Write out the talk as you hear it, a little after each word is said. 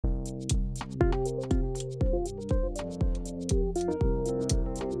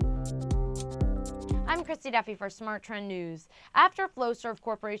I'm Christy Duffy for Smart Trend News. After Flowserve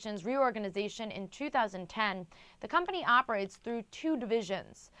Corporation's reorganization in 2010, the company operates through two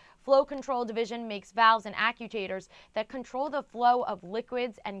divisions. Flow Control Division makes valves and actuators that control the flow of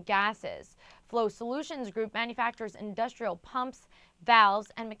liquids and gases. Flow Solutions Group manufactures industrial pumps,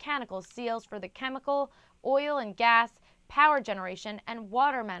 valves, and mechanical seals for the chemical, oil and gas, power generation, and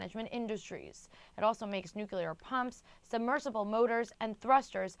water management industries. It also makes nuclear pumps, submersible motors, and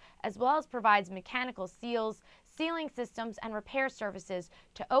thrusters, as well as provides mechanical seals, sealing systems, and repair services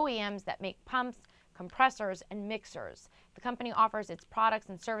to OEMs that make pumps, compressors, and mixers. The company offers its products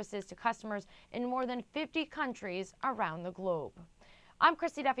and services to customers in more than 50 countries around the globe. I'm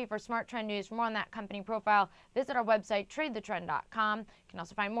Christy Duffy for Smart Trend News. For more on that company profile, visit our website, tradethetrend.com. You can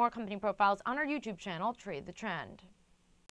also find more company profiles on our YouTube channel, Trade the Trend.